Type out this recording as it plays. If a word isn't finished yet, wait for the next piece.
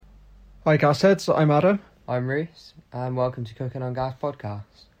Hi, Gasheads. I'm Adam. I'm Reese, and welcome to Cooking on Gas podcast.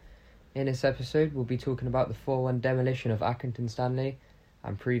 In this episode, we'll be talking about the 4-1 demolition of Accrington Stanley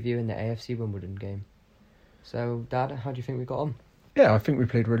and previewing the AFC Wimbledon game. So, Dad, how do you think we got on? Yeah, I think we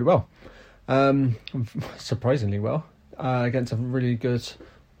played really well. Surprisingly well. Against a really good,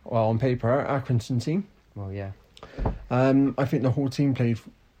 well, on paper, Accrington team. Well, yeah. I think the whole team played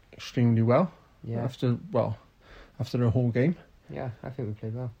extremely well. Yeah. After the whole game. Yeah, I think we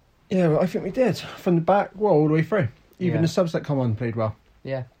played well. Yeah, well, I think we did. From the back, well, all the way through. Even Yeah. the subs that come on played well.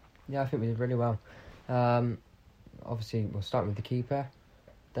 Yeah, I think we did really well. Obviously, we'll start with the keeper,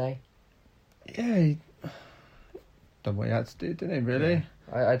 Day. Yeah, he done what he had to do, didn't he, really?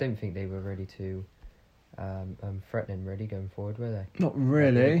 Yeah. I don't think they were really too threatening, really, going forward, were they? Not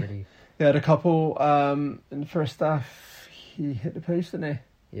really. They had a couple in the first half. He hit the post, didn't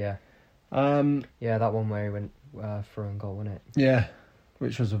he? Yeah. Yeah, that one where he went through and goal, wasn't it? Yeah,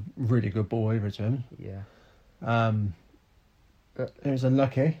 which was a really good ball over to him. Yeah. It was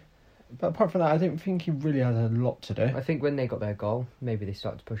unlucky. But apart from that, I don't think he really had a lot to do. I think when they got their goal, maybe they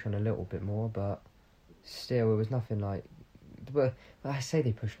started to push on a little bit more, but still, it was nothing like... But I say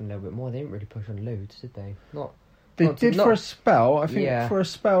they pushed on a little bit more. They didn't really push on loads, did they? They did for a spell. I think for a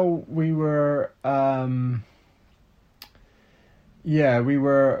spell we were... we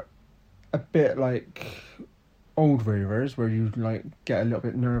were a bit like old Rovers, where you like get a little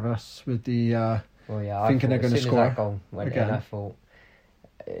bit nervous with the... thinking they're going to score. That goal went in, I thought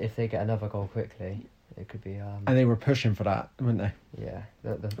if they get another goal quickly, it could be. And they were pushing for that, weren't they? Yeah,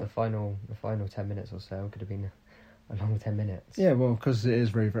 the final 10 minutes or so could have been a long 10 minutes. Yeah, well, because it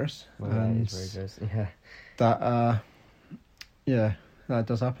is Rovers. Well, it is Rovers. Yeah. That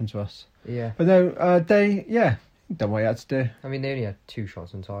does happen to us. Yeah, but no, they done what he had to do. I mean, they only had 2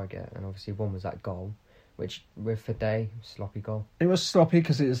 shots on target, and obviously one was that goal. Which, with the Day, sloppy goal. It was sloppy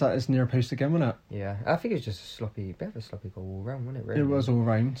because it was at his near post again, wasn't it? Yeah, I think it was just a bit of a sloppy goal all round, wasn't it, really? It was all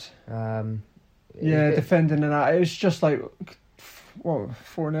round. Yeah, defending and that. It was just like,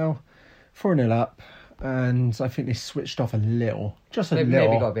 4-0 up, and I think they switched off a little. Just a little.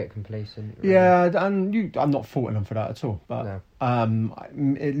 Maybe got a bit complacent. Really. Yeah, and I'm not faulting them for that at all, but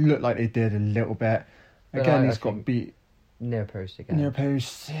it looked like they did a little bit. Again, he's got beat. Near post again. Near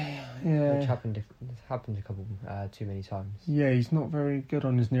post, yeah. Which happened a couple too many times. Yeah, he's not very good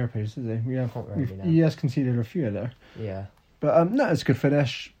on his near post, is he? He has conceded a few there. Yeah. But it's a good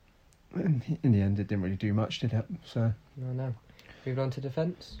finish. In the end, it didn't really do much, did it? So. No. Moving on to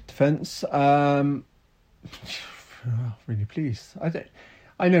defence. Really pleased.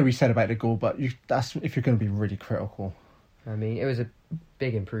 I know we said about the goal, but that's if you're going to be really critical. I mean, it was a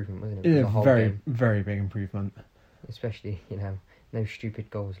big improvement, wasn't it? Yeah, the whole very, game. Very big improvement. Especially, no stupid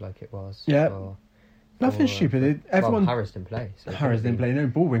goals like it was. Yeah. Nothing stupid. Everyone. Harris didn't play. So Harris didn't play. No,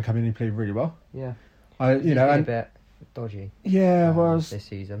 Baldwin coming in, he played really well. Yeah. A bit dodgy. Yeah, this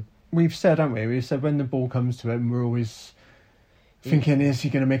season. We've said, haven't we? We've said when the ball comes to him, we're always thinking, is he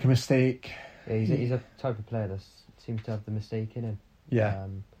going to make a mistake? Yeah, he's a type of player that seems to have the mistake in him. Yeah.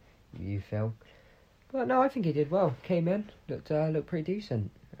 You feel. But no, I think he did well. Came in, looked pretty decent.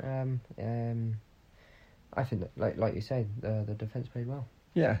 I think that, like you say, the defence played well.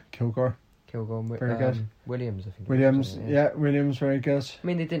 Yeah, Kilgore, very good. Williams, I think. Williams, very good. I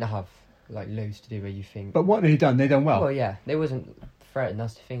mean, they didn't have loads to do where you think. But what they done well. Well, yeah, they wasn't threatened.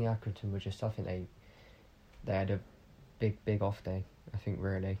 That's the thing. Accrington were just. I think they had a big off day. I think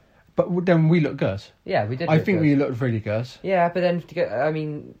really. But then we looked good. Yeah, we did. I think we looked really good. Yeah, but then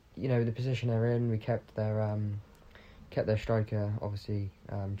the position they're in, we kept their striker, obviously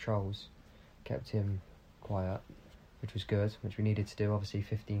Charles, kept him quiet, which was good, which we needed to do. Obviously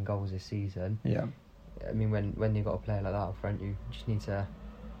 15 goals this season. Yeah. I mean, when you've got a player like that up front, you just need to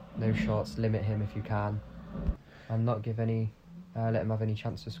no shots, limit him if you can, and not give let him have any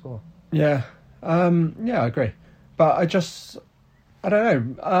chance to score. Yeah. I agree. But I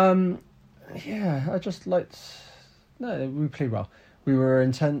don't know. I just liked... No, we played well. We were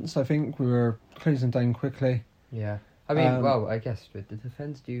intense, I think. We were closing down quickly. Yeah. I mean, I guess with the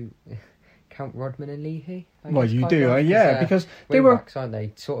defence, do you count Rodman and Leahy? Well, you do, because they were... Wing-backs, aren't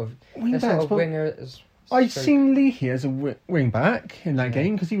they? Sort of wingers... I'd seen Leahy as a wing-back in that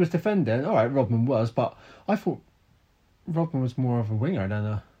game, because he was defending. All right, Rodman was, but I thought Rodman was more of a winger than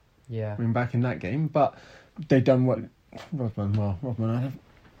a wing-back in that game. But they done what... Rodman had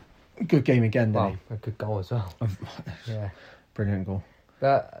a good game again, didn't he? A good goal as well. Yeah. Brilliant goal.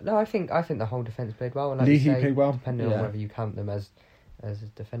 But no, I think the whole defence played well. And Leahy played well, depending on whether you count them as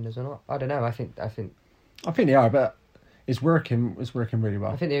defenders or not. I don't know. I think they are, but it's working really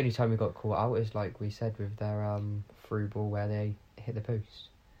well. I think the only time we got caught out is like we said with their through ball where they hit the post.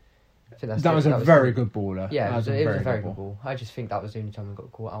 I think that was a very good baller. Yeah, it was a very good ball. I just think that was the only time we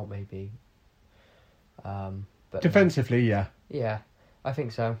got caught out, maybe. But defensively, yeah. Yeah, I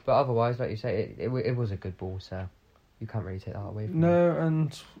think so. But otherwise, like you say, it was a good ball, so you can't really take that away from him. No,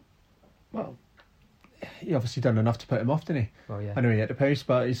 and, well, he obviously done enough to put him off, didn't he? Well, yeah. I know he hit the post,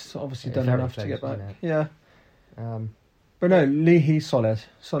 but he's obviously done enough to get back. Yeah. But no, Leahy, solid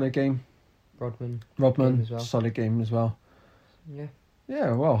game. Rodman, well. Solid game as well. Yeah.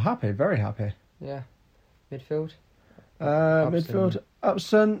 Yeah, well, happy, very happy. Yeah. Midfield?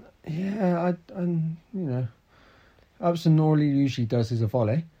 Upson, yeah, Upson normally usually does is a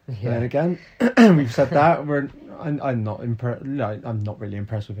volley. Yeah. And again, we've said that. I'm not impressed. I'm not really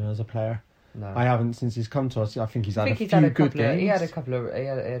impressed with him as a player. No, I haven't since he's come to us. I think he's had a few good games. He had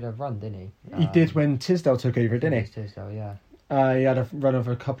a run, didn't he? He did when Tisdale took over, didn't he? Tisdale, yeah. He had a run of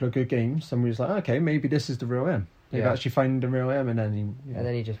a couple of good games, and we was like, okay, maybe this is the real him. Maybe actually find the real him, and then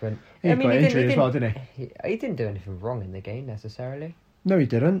he just went. He got injury as well, didn't he? He didn't do anything wrong in the game necessarily. No, he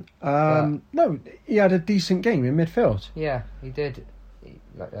didn't. No, he had a decent game in midfield. Yeah, he did.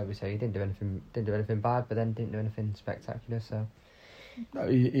 Like we say, he didn't do anything bad, but then didn't do anything spectacular. So no,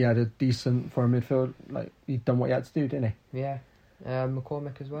 he had a decent for a midfield. Like he'd done what he had to do, didn't he? Yeah.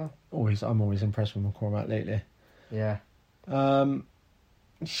 McCormick as well. I'm always impressed with McCormick lately. Yeah.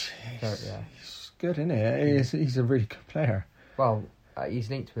 He's good, isn't he? He's a really good player. Well, he's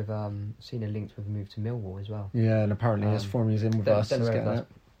linked with seen a link with a move to Millwall as well. Yeah, and apparently his form is in with us. Don't know if that's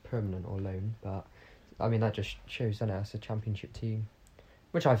permanent or loan, but I mean that just shows that it's a championship team,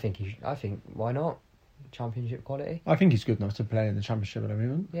 which I think why not? Championship quality. I think he's good enough to play in the championship at the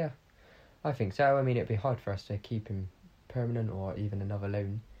moment. Yeah, I think so. I mean, it'd be hard for us to keep him permanent or even another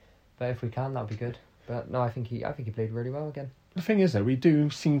loan, but if we can, that'd be good. But no, I think he played really well again. The thing is, though, we do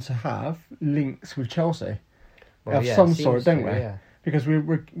seem to have links with Chelsea of some sort, don't we? Yeah. Because we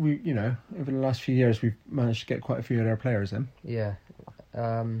over the last few years we've managed to get quite a few of their players in. Yeah,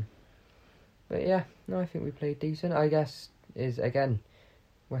 but yeah, no, I think we played decent. I guess is again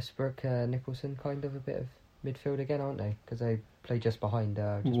Westbrook, Nicholson, kind of a bit of midfield again, aren't they? Because they play just behind.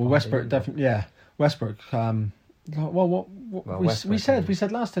 Westbrook definitely, yeah. Westbrook. We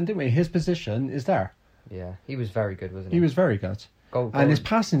said last time, didn't we? His position is there. Yeah, he was very good, wasn't he? He was very good. And his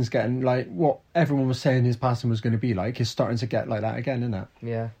passing's getting like what everyone was saying his passing was going to be like. He's starting to get like that again, isn't it?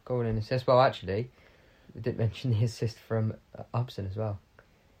 Yeah, goal and assist. Well, actually, we didn't mention the assist from Upson as well.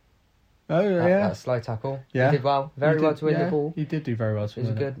 Oh yeah, that slide tackle. Yeah, he did well, well to win the ball. He did do very well to win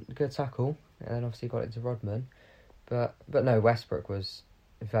it. It was a good tackle, and then obviously got it to Rodman. But no, Westbrook was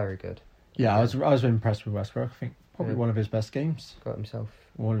very good. Yeah, I was impressed with Westbrook. I think probably one of his best games. Got himself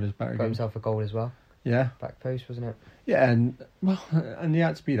one of his better. Got himself a goal as well. Yeah, back post, wasn't it? Yeah, and he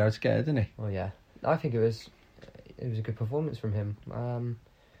had to be there to get it, didn't he? Well, yeah, I think it was a good performance from him.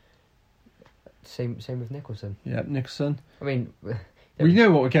 Same with Nicholson. Yeah, Nicholson. I mean, we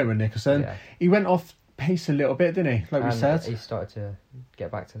know what we're getting with Nicholson. Yeah. He went off pace a little bit, didn't he? Like we said, he started to get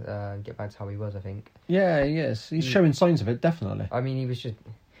back to how he was. I think. Yeah, he is. He's showing signs of it, definitely. I mean, he was just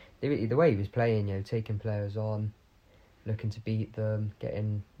the way he was playing. Taking players on, looking to beat them,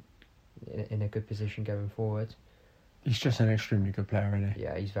 getting in a good position going forward. He's just an extremely good player, isn't he?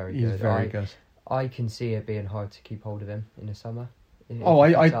 Yeah, he's very good. He's very good. I can see it being hard to keep hold of him in the summer.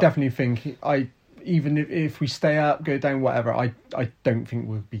 I definitely think even if we stay up, go down, whatever, I don't think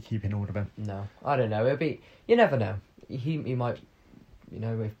we'll be keeping hold of him. No, I don't know. You never know. He might,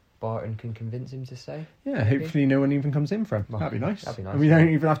 if Barton can convince him to stay. Yeah, maybe. Hopefully no one even comes in for him. Well, that'd be nice. And we don't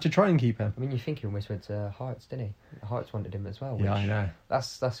even have to try and keep him. I mean, you think he almost went to Hearts, didn't he? Hearts wanted him as well. Yeah, I know.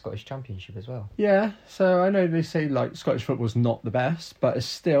 That's Scottish Championship as well. Yeah, so I know they say like Scottish football's not the best, but it's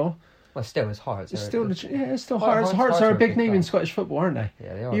still. Well, still, it's Hearts. It's still Hearts. Hearts are a big name in Scottish football, aren't they?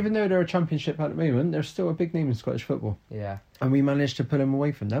 Yeah, they are. Even though they're a championship at the moment, they're still a big name in Scottish football. Yeah. And we managed to pull him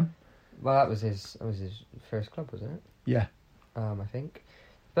away from them. Well, that was his first club, wasn't it? Yeah. I think.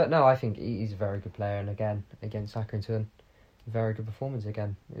 But no, I think he's a very good player, and again against Accrington, very good performance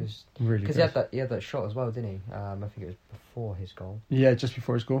again. It was really because he had that shot as well, didn't he? I think it was before his goal. Yeah, just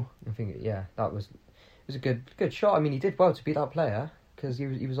before his goal. I think that was a good shot. I mean, he did well to beat that player because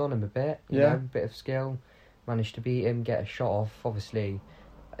he was on him a bit. You know, a bit of skill, managed to beat him, get a shot off. Obviously,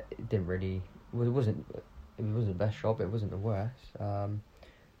 it didn't really. Well, it wasn't the best shot, but it wasn't the worst. I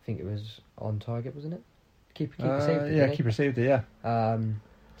think it was on target, wasn't it? Keeper saved it. Yeah, keeper saved it. Yeah.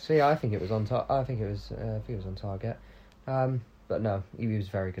 So yeah, I think it was on I think it was on target. But no, he was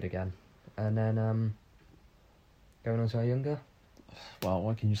very good again. And then going on to our younger. Well,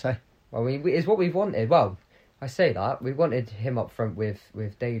 what can you say? Well, it's what we've wanted. Well, I say that we wanted him up front with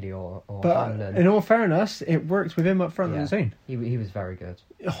Daly or Hamlin. In all fairness, it worked with him up front on his own. He was very good.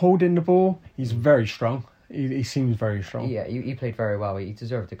 Holding the ball, he's very strong. He seems very strong. Yeah, he played very well. He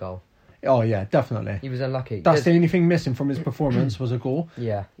deserved a goal. Oh yeah, definitely. He was unlucky. That's the only thing missing from his performance was a goal.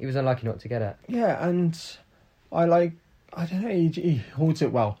 Yeah, he was unlucky not to get it. Yeah, and I don't know, he holds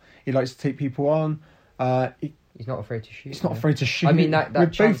it well. He likes to take people on. He's not afraid to shoot. He's not afraid to shoot. I mean, that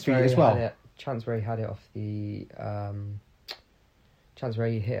with chance both feet as well. Chance where he had it off the chance where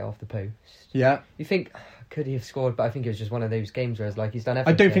he hit it off the post. Yeah. You think, could he have scored? But I think it was just one of those games where it's like he's done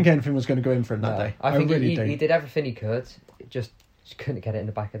everything. I don't think anything was going to go in for him that day. I think he did everything he could. Just couldn't get it in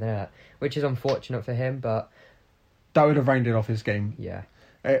the back of the net, which is unfortunate for him. But that would have rounded off his game. Yeah.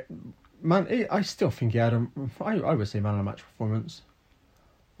 I still think he had I would say man of the match performance.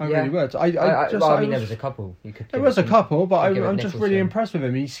 I really would. There was a couple. There was a couple, but I'm just really impressed with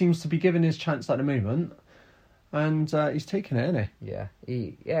him. He seems to be given his chance at the moment, and he's taking it, isn't he?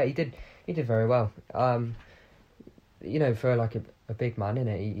 Yeah, he did very well. For like a big man,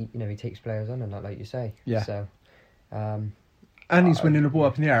 innit? He takes players on, and like you say. Yeah. So, and he's winning the ball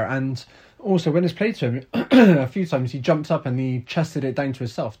up in the air, and also when it's played to him a few times, he jumped up and he chested it down to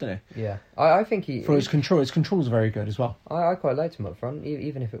himself, didn't he? Yeah, I think his control's very good as well. I quite liked him up front,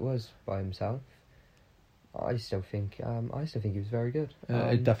 even if it was by himself. I still think he was very good.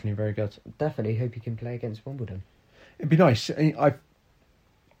 Definitely very good. Definitely hope he can play against Wimbledon. It'd be nice.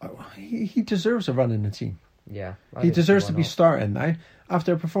 He deserves a run in the team. Yeah, he deserves to be starting now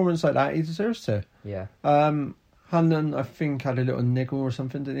after a performance like that. He deserves to. Yeah. Hanlon, I think, had a little niggle or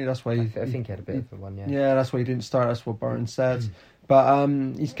something, didn't he? That's why I think he had a bit of one. Yeah. Yeah, that's why he didn't start. That's what Barton said. But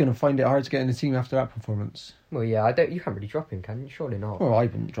he's going to find it hard to get in the team after that performance. Well, yeah, you can't really drop him, can you? Surely not. Well, I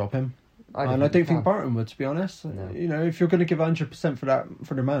wouldn't drop him. I don't think Barton would, to be honest. No. If you're going to give 100%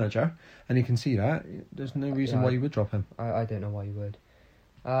 for the manager, and he can see that, there's no reason why you would drop him. I don't know why you would.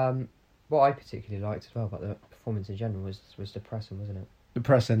 What I particularly liked as well about the performance in general was the pressing, wasn't it? The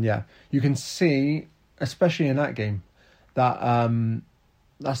pressing, yeah. You can see, especially in that game, that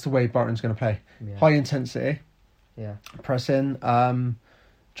that's the way Barton's going to play. Yeah. High intensity. Yeah. Pressing.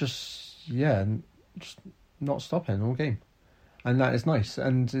 Just not stopping all game. And that is nice.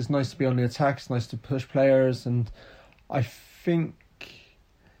 And it's nice to be on the attack. It's nice to push players. And I think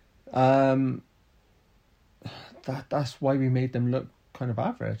that's why we made them look kind of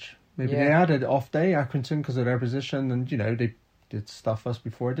average. Maybe they had an off day, Accrington, because of their position. And, they did stuff us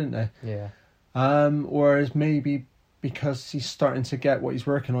before, didn't they? Yeah. Or maybe because he's starting to get what he's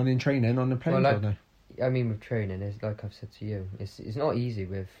working on in training on the playing field now. I mean, with training, it's like I've said to you, it's not easy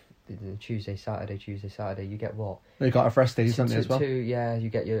with the Tuesday, Saturday. You get what? They got a rest days, don't they, as well? You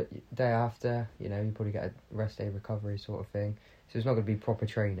get your day after. You probably get a rest day recovery sort of thing. So it's not going to be proper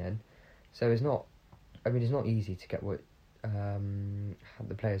training. So it's not. I mean, it's not easy to get what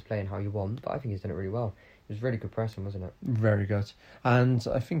the players playing how you want. But I think he's done it really well. It was really good pressing, wasn't it? Very good. And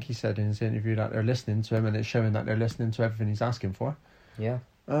I think he said in his interview that they're listening to him, and it's showing that they're listening to everything he's asking for. Yeah.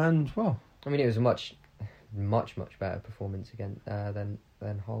 And, well... I mean, it was a much, much, much better performance again than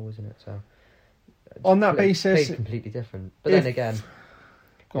Hull, wasn't it? So on that basis... Played completely different. But then again, it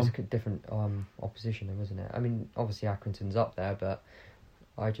was a different opposition, wasn't it? I mean, obviously Accrington's up there, but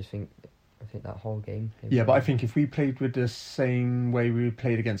I think that whole game... Yeah, but I think if we played with the same way we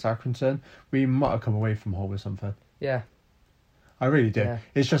played against Accrington, we might have come away from Hull with something. Yeah. I really did. Yeah.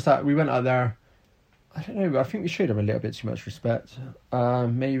 It's just that we went out there... I don't know, I think we showed them a little bit too much respect.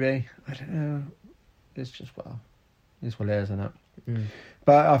 Maybe. I don't know. It's just, it's what it is, isn't it? Mm.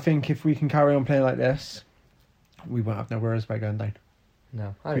 But I think if we can carry on playing like this, we won't have no worries about going down.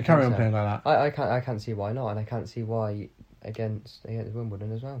 No, I don't we carry on playing like that. I can't see why not, and I can't see why against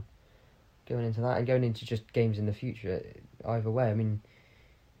Wimbledon as well. Going into that and going into just games in the future, either way. I mean,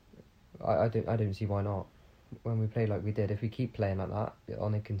 I don't see why not. When we play like we did, if we keep playing like that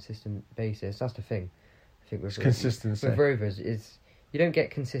on a consistent basis, that's the thing. I think with consistency with Rovers is you don't get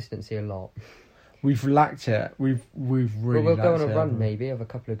consistency a lot. We've lacked it. We've really. We'll go on a run maybe of a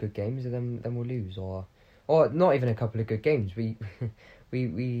couple of good games, and then we'll lose, or not even a couple of good games. We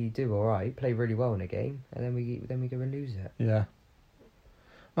do all right, play really well in a game, and then we go and lose it. Yeah.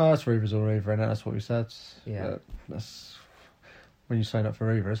 Well, that's Rovers all over, and that's what we said. Yeah. That's when you sign up for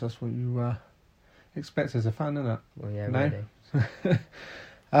Rovers. That's what you expect as a fan, isn't it? Well, yeah, no? Really.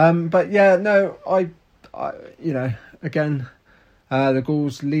 But yeah, no, I again, the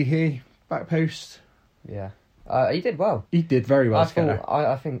goals, Leahy back post. Yeah, he did well. He did very well.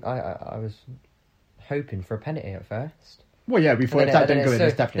 I think I was hoping for a penalty at first. Well, yeah, before that didn't go in,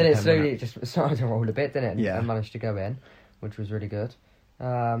 it's definitely. Then it slowly just started to roll a bit, didn't it? Yeah, and managed to go in, which was really good.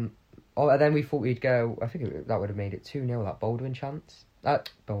 and then we thought we'd go. I think that would have made it 2-0. That Baldwin chance.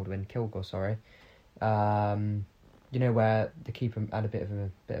 Kilgore, sorry. You know, where the keeper had a bit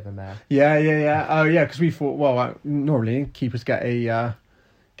of a mare. Yeah. Oh yeah, because we thought, well, normally keepers get a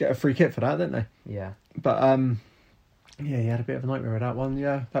free kick for that, don't they? Yeah. But yeah, he had a bit of a nightmare with that one.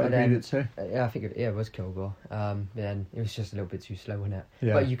 Yeah, that would have made it too. Yeah, I think it was Kilgore. Then it was just a little bit too slow, wasn't it?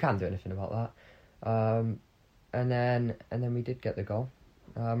 Yeah. But you can't do anything about that. And then we did get the goal.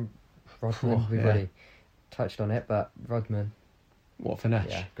 Rodman, we've already touched on it, but Rodman. What a finish!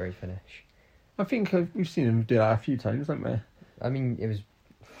 Yeah, great finish. I think we've seen him do that a few times, haven't we? I mean, it was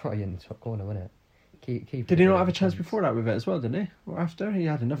right in the top corner, wasn't it? Did he not have a chance before that with it as well, didn't he? Or after? He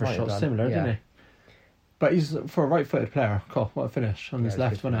had another shot similar, didn't he? But he's, for a right-footed player, what a finish on his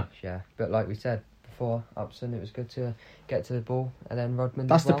left, wasn't it? Yeah, but like we said before, Upson, it was good to get to the ball, and then Rodman.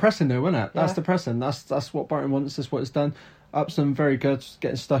 That's the pressing though, isn't it? That's the pressing. That's what Barton wants. That's what it's done. Upson, very good,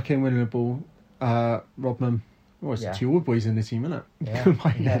 getting stuck in, winning the ball. Rodman. Well, it's 2 old boys in the team, isn't it?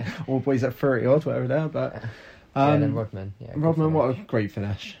 Yeah. Old boys at 30 odd, whatever they are. But then Rodman. Yeah, Rodman, what a great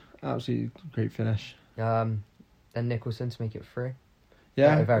finish! Absolutely great finish. Then Nicholson to make it 3.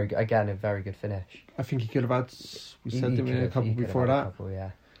 Yeah, a very good finish. I think he could have had. We said didn't we, a couple before that.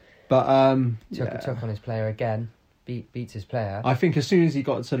 Yeah. But took on his player again. Beats his player. I think as soon as he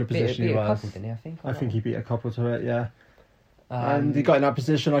got to the position beat he a was. couple, didn't he? I think he beat a couple to it. Yeah. And he got in that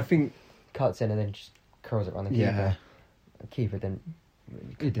position. I think cuts in and then just curls it around the keeper. Yeah. The keeper didn't.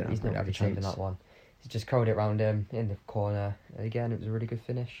 He's not really saving that one. He just curled it round him in the corner. And again, it was a really good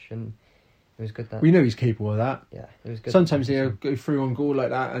finish, and it was good that we know he's capable of that. Yeah, it was good. Sometimes he'll go through on goal like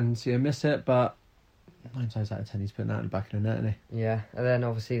that and he'll miss it, but 9 times out of 10 he's putting that in the back of the net, isn't he? Yeah, and then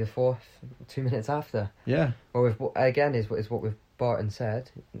obviously the 4th, 2 minutes after. Yeah. Well, is what with Barton said.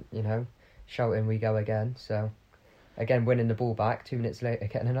 You know, shouting "we go again." So, again, winning the ball back. 2 minutes later,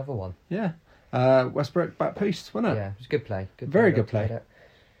 getting another one. Yeah. Westbrook back post, wasn't it? Yeah, it was a good play. Very good play.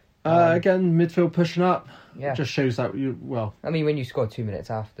 Again, midfield pushing up. Yeah. Just shows that I mean, when you score 2 minutes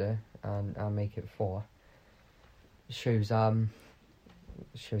after and make it 4, it shows how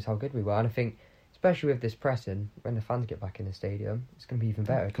good we were. And I think, especially with this pressing, when the fans get back in the stadium, it's going to be even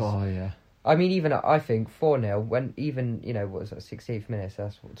better. Oh yeah. I mean, even I think 4-0 when even what was that 68th minute? So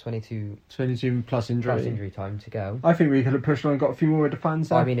that's 22 plus injury time to go. I think we could have pushed on and got a few more with the fans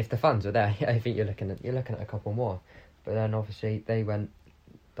there. I mean, if the fans were there, I think you're looking at a couple more. But then obviously they went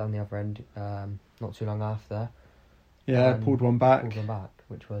down the other end not too long after. Yeah, pulled one back,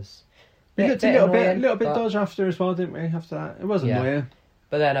 which was we looked a little bit dodge after as well, didn't we? After that, it was annoying.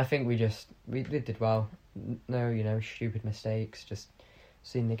 But then I think we did well. No, stupid mistakes. Just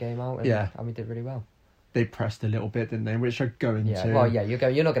seeing the game out, and we did really well. They pressed a little bit, didn't they? Which are going to. Well, yeah,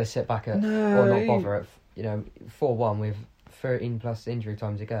 you're not going to sit back or not bother at 4-1 with 13 plus injury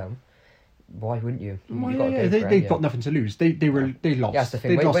time to go. Why wouldn't you? They've got nothing to lose. They lost. Yeah, that's the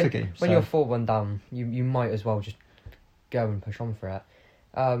thing. They lost the game. When you're 4-1 down, you might as well just go and push on for it.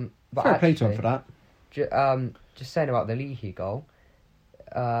 But fair play to him for that. Just saying about the Leahy goal.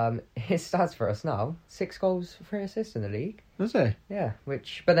 His stats for us now: 6 goals, 3 assists in the league. Is he? Yeah.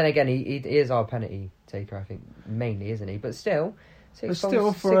 But then again, he is our penalty taker, I think, mainly, isn't he? But still. 6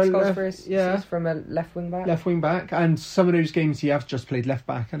 goals for assists from a left wing back. Left wing back, and some of those games he has just played left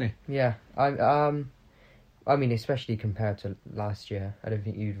back, hasn't he? Yeah, I mean, especially compared to last year, I don't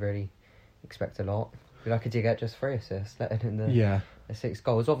think you'd really expect a lot. You're lucky to get just 3 assists, letting in the 6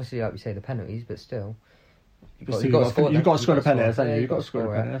 goals. Obviously, like we say, the penalties, but still, you've got to score the penalties, haven't you? You've got to score the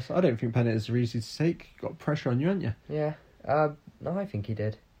penalties. I don't think penalties are easy to take. You've got pressure on you, haven't you? Yeah. No, I think he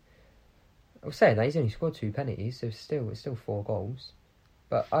did. I was saying that he's only scored 2 penalties, so it's still 4 goals.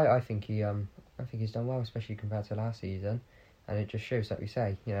 But I think he's done well, especially compared to last season, and it just shows that we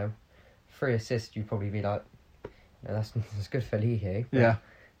say, 3 assists, you'd probably be like, that's good for Leahy.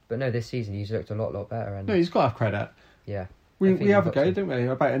 But no, this season he's looked a lot better. And no, he's got to have credit. Yeah, we have a go, don't we,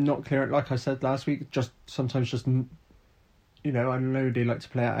 about him not clearing. Like I said last week, sometimes I know they like to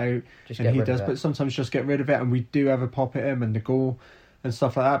play it out, and he does, but sometimes just get rid of it, and we do have a pop at him and the goal and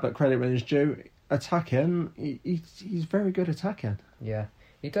stuff like that. But credit when it's due. Attacking, he's very good attacking. Yeah,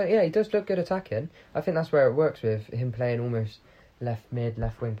 he does look good attacking. I think that's where it works with him playing almost left mid,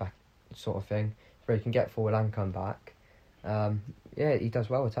 left wing back sort of thing, where he can get forward and come back. He does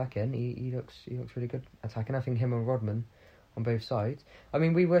well attacking. He looks really good attacking. I think him and Rodman on both sides. I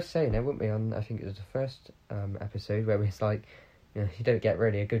mean, we were saying it, weren't we? On I think it was the first episode where it's like, you don't get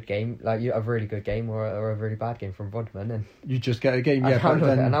really a good game, like you have a really good game or a really bad game from Rodman, and you just get a game. He's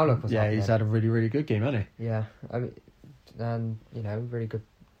had a really, really good game, hasn't he? Yeah, I mean, and really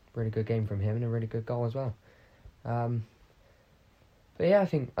good game from him, and a really good goal as well. But yeah, I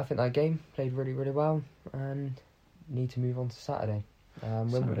think that game played really, really well, and need to move on to Saturday.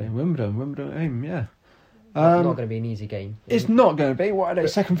 Wimbledon aim, yeah. Not going to be an easy game. It's not going to be. What are they,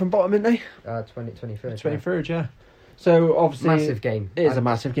 second from bottom, aren't they? 23rd. 23rd, yeah. So obviously, massive game. It is a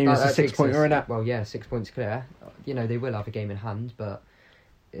massive game. It's a 6-pointer, isn't it? Well, yeah, 6 points clear. They will have a game in hand, but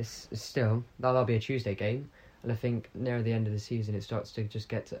it's still that'll be a Tuesday game. And I think near the end of the season, it starts to just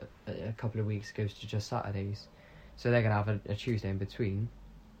get to a couple of weeks goes to just Saturdays. So they're going to have a Tuesday in between,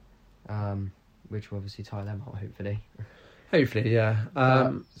 which will obviously tie them out, hopefully. Hopefully, yeah.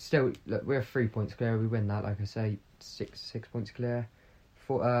 Still, look, we're 3 points clear. We win that, like I say, 6 points clear.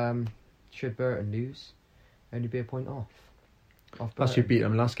 Should Burton lose, only be a point off. Plus, you beat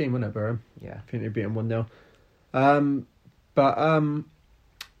them last game, wasn't it, Burton? Yeah. I think they beat them 1-0.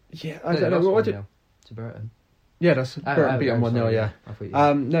 Yeah, I don't know. What to Burton. Yeah, that's Burton beat them 1-0, yeah.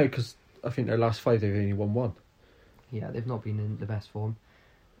 No, because I think their last 5 they've only won 1. Yeah, they've not been in the best form.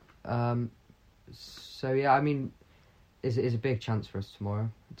 So yeah, I mean, it's a big chance for us tomorrow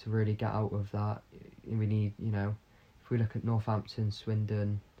to really get out of that. We need, if we look at Northampton,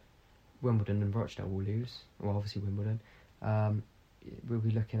 Swindon, Wimbledon, and Rochdale will lose. Well, obviously Wimbledon. We'll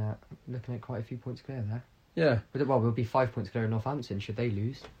be looking at quite a few points clear there. Yeah. Well, we'll be 5 points clear in Northampton should they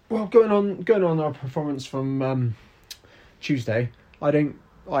lose. Well, going on our performance from Tuesday, I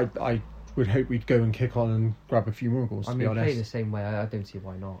would hope we'd go and kick on and grab a few more goals. To be honest, play the same way. I don't see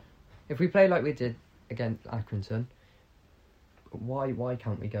why not. If we play like we did against Accrington, why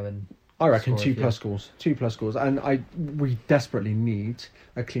can't we go and? I reckon 2+ goals. 2+ goals, and we desperately need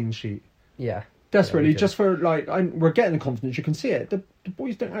a clean sheet. Yeah. Desperately, just for we're getting the confidence. You can see it. The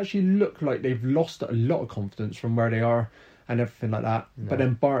boys don't actually look like they've lost a lot of confidence from where they are and everything like that. No. But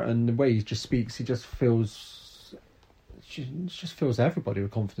then Barton, the way he just speaks, he just fills everybody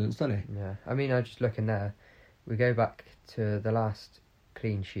with confidence, doesn't he? Yeah, I mean, I just looking there. We go back to the last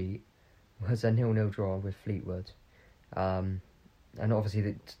clean sheet was a 0-0 draw with Fleetwood, and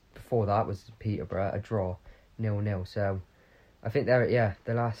obviously before that was Peterborough, a draw 0-0. So I think the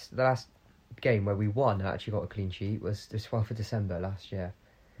last game where we won actually got a clean sheet was the 12th of December last year,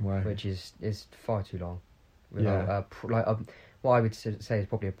 wow. Which is far too long. Without what I would say is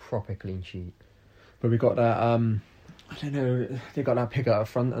probably a proper clean sheet. But we got that. I don't know. They got that Pigott up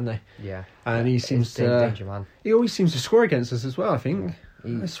front, haven't they? Yeah. And he seems to danger man. He always seems to score against us as well. I think.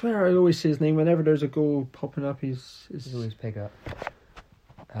 I swear I always see his name whenever there's a goal popping up. He's always Pigott.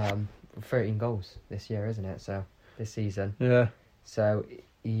 13 goals this year, isn't it? So this season. Yeah. So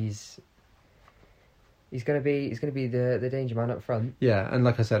he's going to be the danger man up front. Yeah, and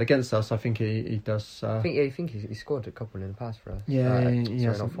like I said, against us, I think he does. I think he scored a couple in the past for us. Yeah,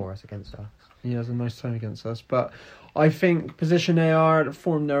 not for us, against us. He has a nice time against us, but I think position they are, the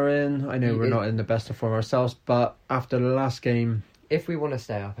form they're in. I know we're not in the best of form ourselves, but after the last game, if we want to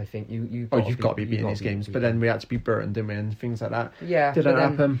stay up, I think you've got to be beating these games. But then we had to be Burton, didn't we, and things like that. Yeah, didn't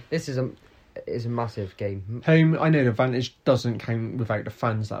happen. This is a massive game. Home, I know the advantage doesn't count without the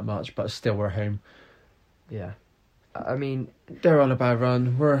fans that much, but still we're home. Yeah, I mean they're on a bad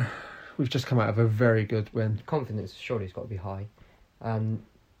run. We've just come out of a very good win. Confidence surely has got to be high, and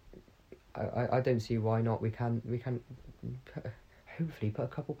I don't see why not. We can hopefully put a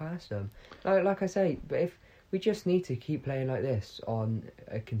couple past them. Like I say, but if we just need to keep playing like this on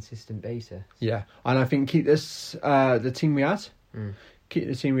a consistent basis. Yeah, and I think keep this the team we had. Keep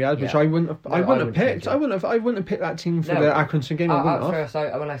the team we had, which I wouldn't have picked. I wouldn't have picked that team for the Accrington game. At first,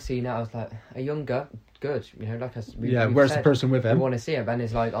 when I seen it, I was like, a younger. Good, like where's the person with him? We want to see him, and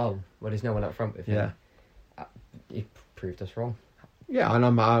it's like, oh, well, there's no one up front with him. Yeah, he proved us wrong. Yeah, and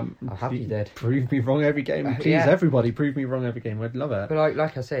I'm happy he did. Prove me wrong every game, please. Everybody, prove me wrong every game. I'd love it. But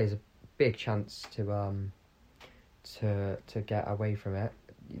like I say, it's a big chance to get away from it.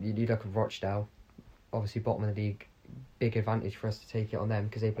 You look at Rochdale, obviously bottom of the league, big advantage for us to take it on them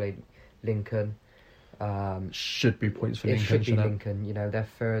because they played Lincoln. Should be points for Lincoln. It should be Lincoln. They're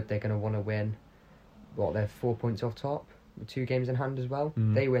third. They're going to want to win. They're 4 points off top, with 2 games in hand as well.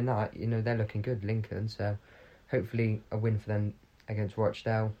 They win that, they're looking good, Lincoln. So hopefully a win for them against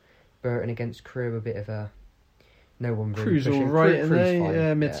Rochdale. Burton against Crewe, a bit of a no one really Crew's pushing. all right, Crew's fine.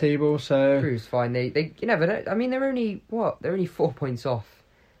 Yeah, mid-table. So Crew's fine. They you never know. I mean, they're only 4 points off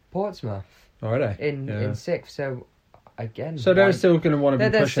Portsmouth. Oh, are they? In 6th. So again, so they're still going to want to be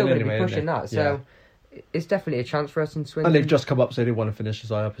they're pushing still anyway. Be pushing that. So. It's definitely a chance for us in Swindon. And they've just come up, so they want to finish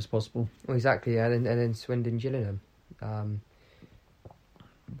as high up as possible. Well, exactly, yeah. And then Swindon, Gillingham.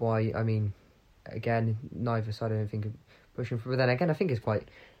 Why? I mean, again, neither side I don't think are pushing for. But then again, I think it's quite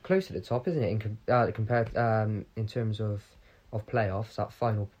close to the top, isn't it? Compared in terms of of playoffs, that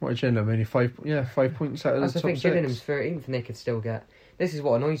final. What is Gillingham? Only 5 points out of That's the top thing. 6. Gillingham's 13th, and they could still get. This is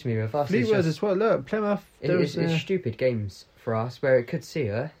what annoys me with us. Fleetwood as well. Look, Plymouth. It's stupid games for us where it could see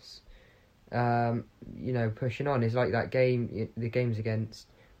us, pushing on. It's like that game. The games against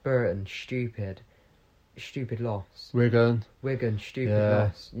Burton, stupid loss. Wigan, stupid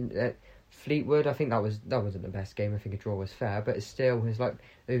loss. Fleetwood, I think that wasn't the best game. I think a draw was fair, but it's like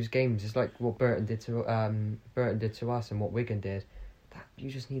those games. It's like what Burton did to us, and what Wigan did. That you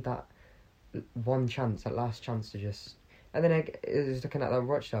just need that one chance, that last chance to just. And then I was looking at that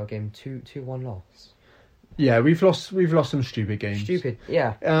Rochdale game, 2-1 loss. Yeah, we've lost some stupid games. Stupid,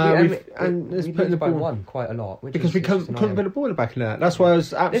 yeah. We putting the ball one quite a lot because we couldn't put the ball in the back of the net. That's why I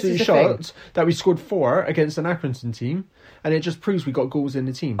was absolutely shocked that we scored 4 against an Accrington team, and it just proves we got goals in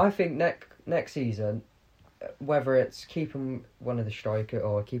the team. I think next season, whether it's keeping one of the striker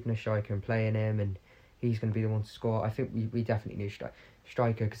or keeping a striker and playing him, and he's going to be the one to score. I think we definitely need a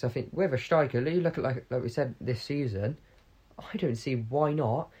striker, because I think with a striker, you look at like we said this season. I don't see why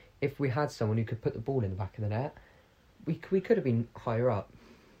not. If we had someone who could put the ball in the back of the net, we could have been higher up.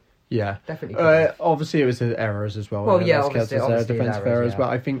 Yeah, definitely. Obviously, it was the errors as well. Well, yeah, obviously defensive errors, but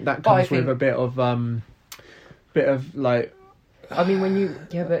I think that comes with a bit of like. I mean,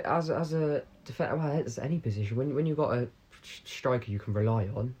 but as a defender, well, it's any position. When you got a striker you can rely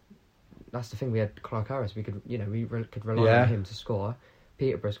on, that's the thing. We had Clark Harris. We could could rely on him to score.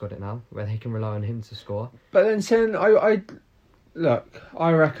 Peterborough's got it now, where they can rely on him to score. But then saying, I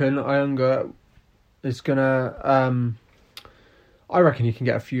reckon Iunga is gonna. I reckon he can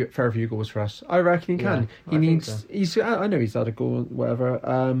get a fair few goals for us. I reckon he can. He needs. So. I know he's had a goal, whatever.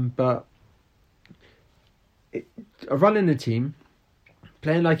 But running the team,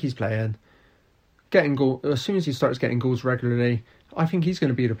 playing like he's playing, getting goal as soon as he starts getting goals regularly. I think he's going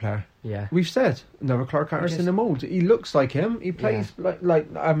to be the player. Yeah, we've said another Clark Harris in the mould. He looks like him. He plays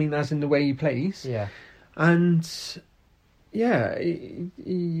like I mean, as in the way he plays. Yeah, and yeah,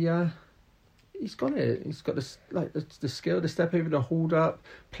 he's got it. He's got the skill to step over, to hold up,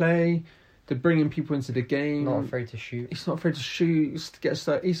 play, to bringing people into the game. Not afraid to shoot. He's not afraid to shoot. To get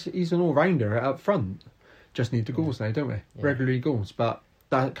started. He's an all rounder up front. Just need the goals now, don't we? Yeah. Regularly goals, but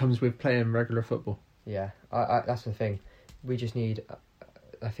that comes with playing regular football. Yeah, I that's the thing. We just need,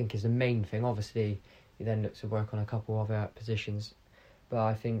 I think, is the main thing. Obviously, you then look to work on a couple of other positions, but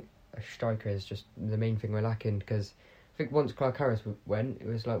I think a striker is just the main thing we're lacking, because I think once Clark Harris went, it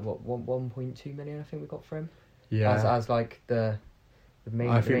was like, what, 1.2 million I think we got for him? Yeah. As like the main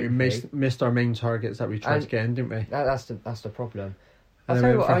I think we missed our main targets that we tried to get in, didn't we? That's the problem. And then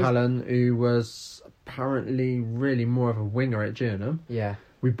we went for Hallen, who was apparently really more of a winger at Gillingham. Yeah.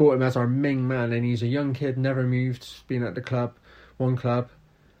 We bought him as our main man, and he's a young kid, never moved, been at the club, one club,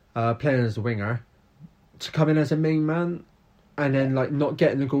 playing as a winger. To come in as a main man, and then not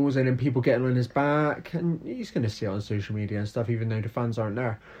getting the goals, and then people getting on his back, and he's going to see it on social media and stuff, even though the fans aren't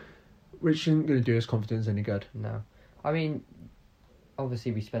there, which isn't going to do his confidence any good. No, I mean,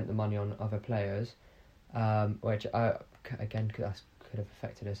 obviously we spent the money on other players, which could have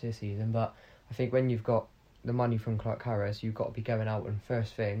affected us this season. But I think when you've got the money from Clark Harris, you've got to be going out, and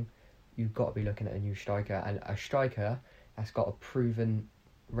first thing, you've got to be looking at a new striker, and a striker that's got a proven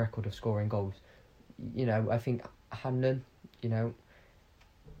record of scoring goals. I think Hanlon,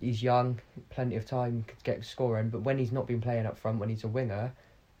 he's young, plenty of time, could get scoring, but when he's not been playing up front, when he's a winger,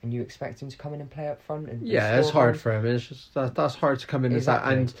 and you expect him to come in and play up front, it's hard for him. It's just that's hard to come in as that,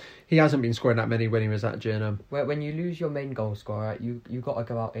 and he hasn't been scoring that many when he was at Gillingham. When you lose your main goal scorer, you got to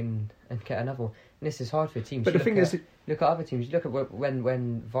go out and get another one. And this is hard for teams. But the thing is, look at other teams. Look at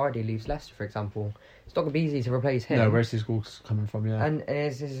when Vardy leaves Leicester, for example. It's not going to be easy to replace him. No, where's his goals coming from? Yeah, and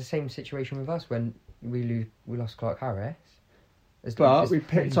it's the same situation with us when we lost Clark Harris. But we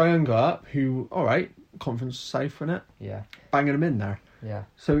picked Iunga up, who, alright, conference safe for it. Yeah. Banging him in there. Yeah.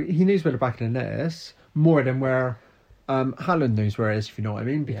 So he knows where the back of the net is, more than where Hallen knows where it is, if you know what I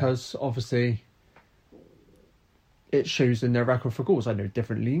mean, because obviously it shows in their record for goals. I know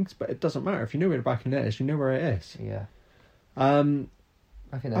different leagues, but it doesn't matter. If you know where the back of the net is, you know where it is. Yeah. I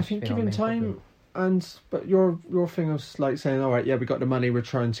think given time, but your thing of saying, all right, yeah, we got the money, we're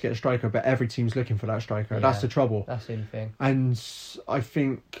trying to get a striker, but every team's looking for that striker. Yeah, that's the trouble. That's the only thing. And I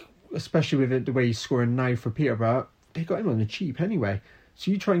think, especially with the way he's scoring now for Peterborough, they got him on the cheap anyway. So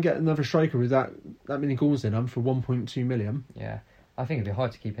you try and get another striker with that many goals in him for 1.2 million. Yeah, I think it'd be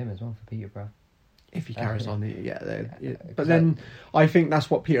hard to keep him as well for Peterborough. If he carries on, but then I think that's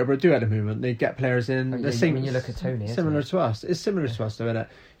what Peterborough do at the moment. They get players in. The same. When you look at Tony, similar to us. It's similar to us, though, isn't it?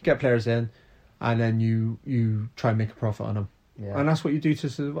 You get players in, and then you try and make a profit on them. Yeah. And that's what you do to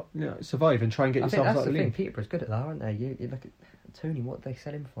survive and try and get yourself out of the league. I think Peterborough's good at that, aren't they? You look at Tony, what did they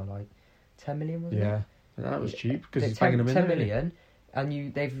sell him for? Like 10 million, wasn't it? Yeah, that was cheap because he's banging them in. 10 million,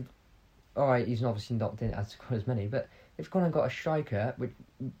 and they've... Alright, he's obviously not doing it as many, but they've gone and got a striker which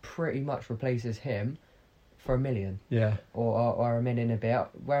pretty much replaces him for $1 million. Yeah. Or $1 million a bit.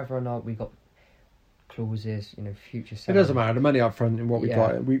 Whether or not we got clauses, future selling. It doesn't matter. The money up front and what we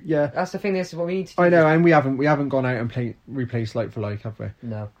got. That's the thing. This is what we need to do. I know, and we haven't gone out and replaced like for like, have we?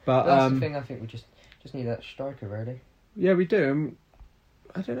 No. But that's the thing. I think we just need that striker, really. Yeah, we do.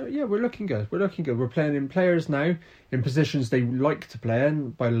 I don't know. Yeah, we're looking good. We're playing in players now in positions they like to play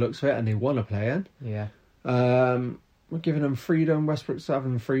in by the looks of it, and they want to play in. Yeah. We're giving them freedom. Westbrook's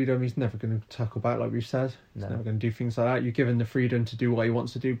having freedom. He's never going to tackle back, like we've said. He's never going to do things like that. You're giving the freedom to do what he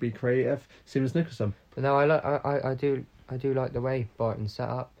wants to do, be creative. Same as Nicholson. But no, I do like the way Barton's set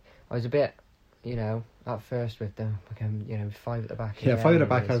up. I was a bit, at first with the 5 at the back. Yeah, 5 at the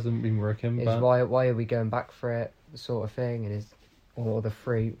back hasn't been working. But why are we going back for it, sort of thing, and or the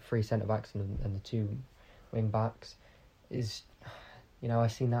three centre backs and the 2 wing backs is, I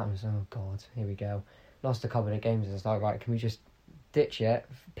seen that and was, oh god, here we go. Lost a couple of games and it's like, right, can we just ditch it,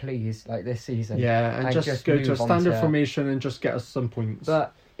 please, like this season? Yeah, and just go to a standard formation and just get us some points.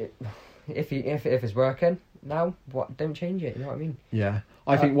 But if it's working now, don't change it. You know what I mean? Yeah,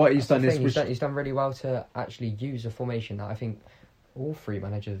 I think what he's done is he's done really well to actually use a formation that I think all 3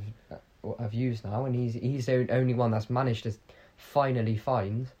 managers have used now, and he's the only one that's managed to finally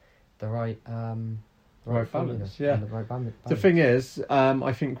find the right balance. Yeah, the right balance. The thing is,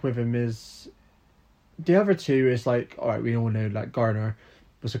 I think with him is the other 2 is like, all right, we all know like Garner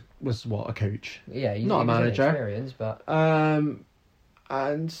was a coach. Yeah, he's not a manager. Experience, but and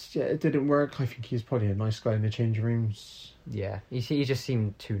yeah, it didn't work. I think he's probably a nice guy in the changing rooms. Yeah, he just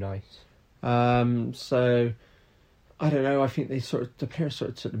seemed too nice. So I don't know. I think the players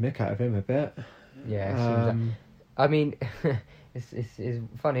sort of took the mick out of him a bit. Yeah. I mean, it's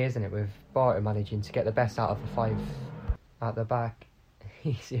funny, isn't it, with Barton managing to get the best out of the 5 at the back.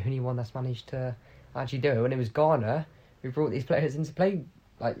 He's the only one that's managed to actually do it. When it was Garner who brought these players in to play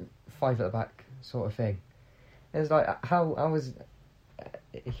like 5 at the back sort of thing. It was like, how was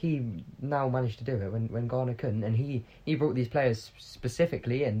he now managed to do it when Garner couldn't, and he brought these players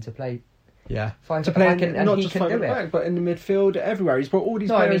specifically in to play. Yeah, 5 to play at the back, and not he just can 5 do at the it. back, but in the midfield, everywhere. He's brought all these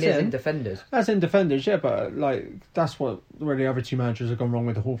players in defenders. As in defenders, yeah, but like that's where the other 2 managers have gone wrong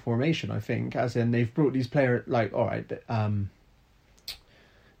with the whole formation. I think, as in they've brought these players like, all right,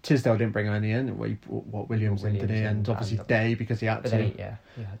 Tisdale didn't bring any in. He brought Williams in today, and obviously Day because he had to.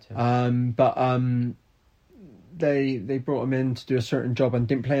 He had to. They brought him in to do a certain job and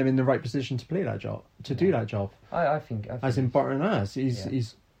didn't play him in the right position to play that job, do that job. I think as in Barton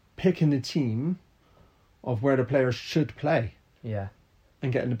he's picking the team of where the players should play. Yeah.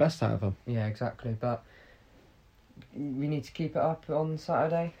 And getting the best out of them. Yeah, exactly. But we need to keep it up on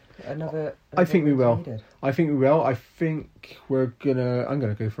Saturday. I think we will. I think I'm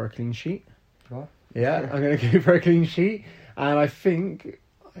gonna go for a clean sheet. What? Yeah, I'm gonna go for a clean sheet, and I think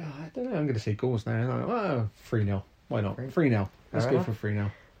I don't know. I'm gonna say goals now. 3-0. Why not? 3-0. Let's go for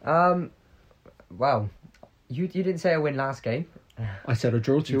 3-0. Well, you didn't say a win last game. I said a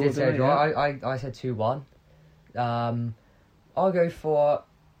draw. 2-1. You did say a draw. Yeah. I said 2-1. I'll go for.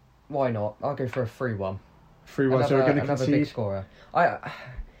 Why not? I'll go for a 3-1. 3-1. So we're going to another concede. Big scorer.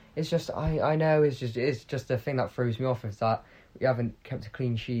 It's just I know it's just the thing that throws me off is that we haven't kept a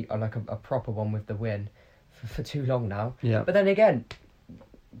clean sheet or like a proper one with the win for too long now. Yeah. But then again,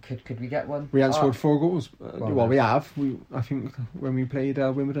 could we get one? We haven't scored 4 goals. Well, we have. I think when we played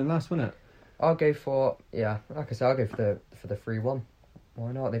Wimbledon last, wasn't it? I'll go for like I said, I'll go for the 3-1.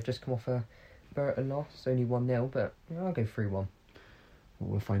 Why not? They've just come off a Burton loss, only 1-0, but I'll go 3-1. Well,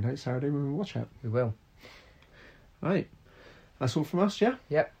 we'll find out Saturday when we watch it. We will. Right. That's all from us, yeah?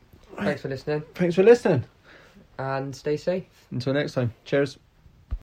 Yep. Thanks for listening. Thanks for listening. And stay safe. Until next time. Cheers.